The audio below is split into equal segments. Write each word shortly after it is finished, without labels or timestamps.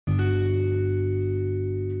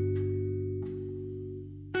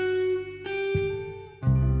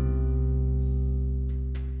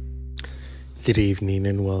Good evening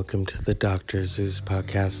and welcome to the Dr. Zeus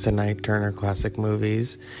podcast. Tonight, Turner Classic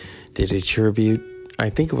Movies did a tribute,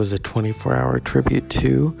 I think it was a 24-hour tribute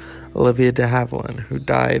to Olivia de Havilland, who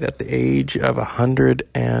died at the age of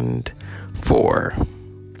 104.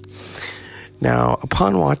 Now,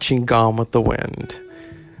 upon watching Gone with the Wind,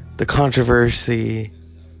 the controversy,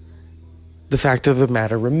 the fact of the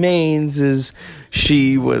matter remains is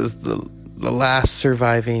she was the last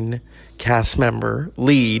surviving cast member,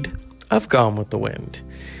 lead, of Gone with the Wind.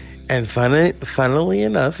 And funnily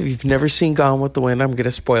enough, if you've never seen Gone with the Wind, I'm going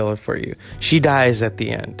to spoil it for you. She dies at the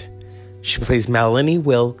end. She plays Melanie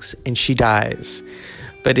Wilkes and she dies.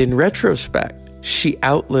 But in retrospect, she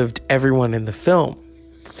outlived everyone in the film.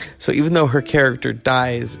 So even though her character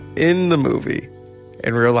dies in the movie,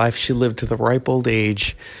 in real life, she lived to the ripe old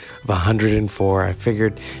age of 104. I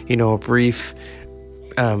figured, a brief...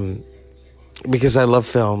 because I love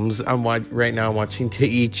films, right now I'm watching To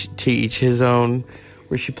Each His Own,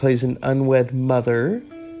 where she plays an unwed mother.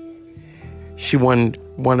 She won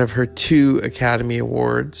one of her 2 Academy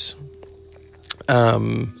Awards.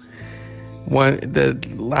 The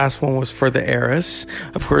last one was for The Heiress.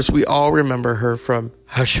 Of course, we all remember her from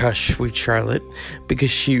Hush Hush, Sweet Charlotte,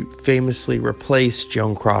 because she famously replaced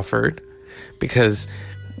Joan Crawford, because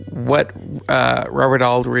what Robert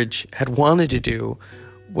Aldrich had wanted to do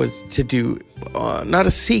was to do not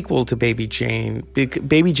a sequel to Baby Jane.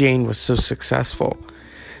 Baby Jane was so successful.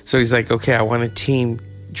 So he's like, okay, I want to team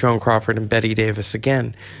Joan Crawford and Bette Davis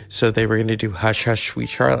again. So they were going to do Hush Hush, Sweet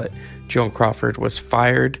Charlotte. Joan Crawford was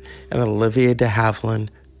fired and Olivia de Havilland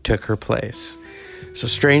took her place. So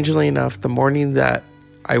strangely enough, the morning that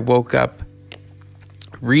I woke up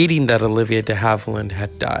reading that Olivia de Havilland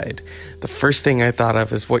had died, the first thing I thought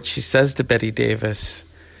of is what she says to Bette Davis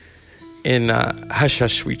in Hush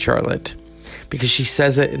Hush, Sweet Charlotte, because she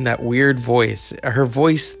says it in that weird voice. Her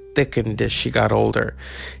voice thickened as she got older,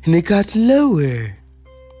 and it got lower.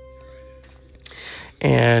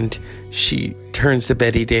 And she turns to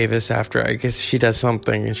Bette Davis after, I guess she does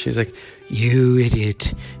something, and she's like, "You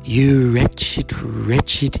idiot, you wretched,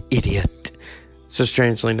 wretched idiot." So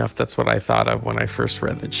strangely enough, that's what I thought of when I first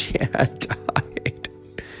read that she had died.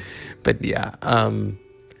 But yeah,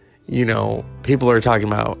 people are talking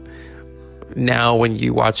about, now when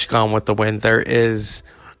you watch Gone with the Wind, there is,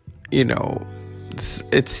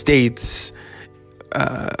 it states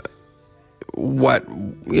what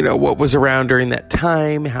was around during that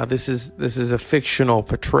time, how this is a fictional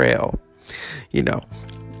portrayal.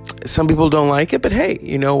 Some people don't like it, but hey,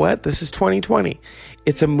 you know what? This is 2020.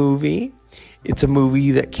 It's a movie. It's a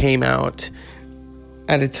movie that came out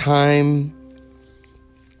at a time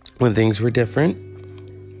when things were different.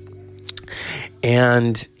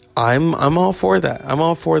 And I'm all for that. I'm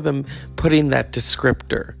all for them putting that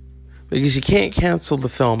descriptor, because you can't cancel the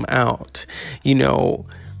film out. They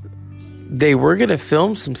were going to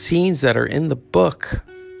film some scenes that are in the book,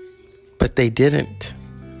 but they didn't,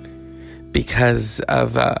 because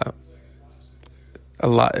of a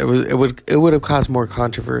lot. It would have caused more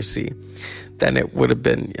controversy than it would have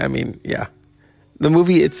been. I mean, yeah, the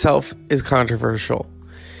movie itself is controversial,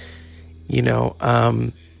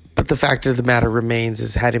 but the fact of the matter remains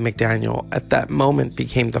is Hattie McDaniel at that moment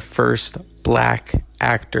became the first black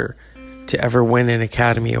actor to ever win an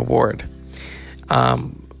Academy Award.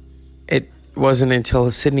 It wasn't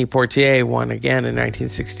until Sidney Poitier won again in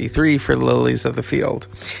 1963 for Lilies of the Field.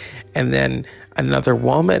 And then another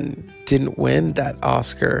woman didn't win that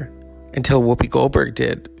Oscar until Whoopi Goldberg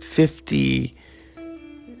did 50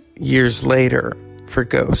 years later for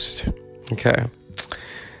Ghost. Okay.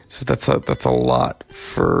 So that's a lot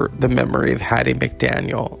for the memory of Hattie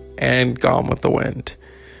McDaniel and Gone with the Wind.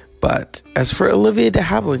 But as for Olivia de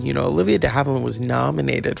Havilland, Olivia de Havilland was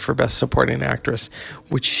nominated for Best Supporting Actress,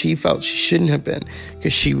 which she felt she shouldn't have been,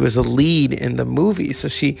 because she was a lead in the movie. So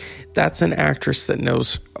that's an actress that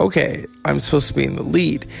knows, okay, I'm supposed to be in the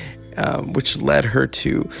lead, which led her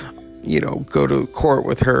to, go to court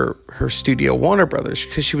with her studio, Warner Brothers,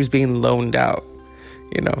 because she was being loaned out.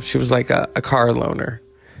 She was like a car loaner.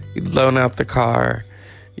 You'd loan out the car.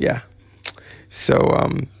 Yeah. So,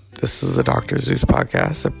 this is the Dr. Zeus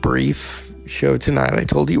podcast, a brief show tonight. I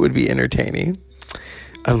told you it would be entertaining.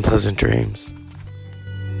 Unpleasant dreams.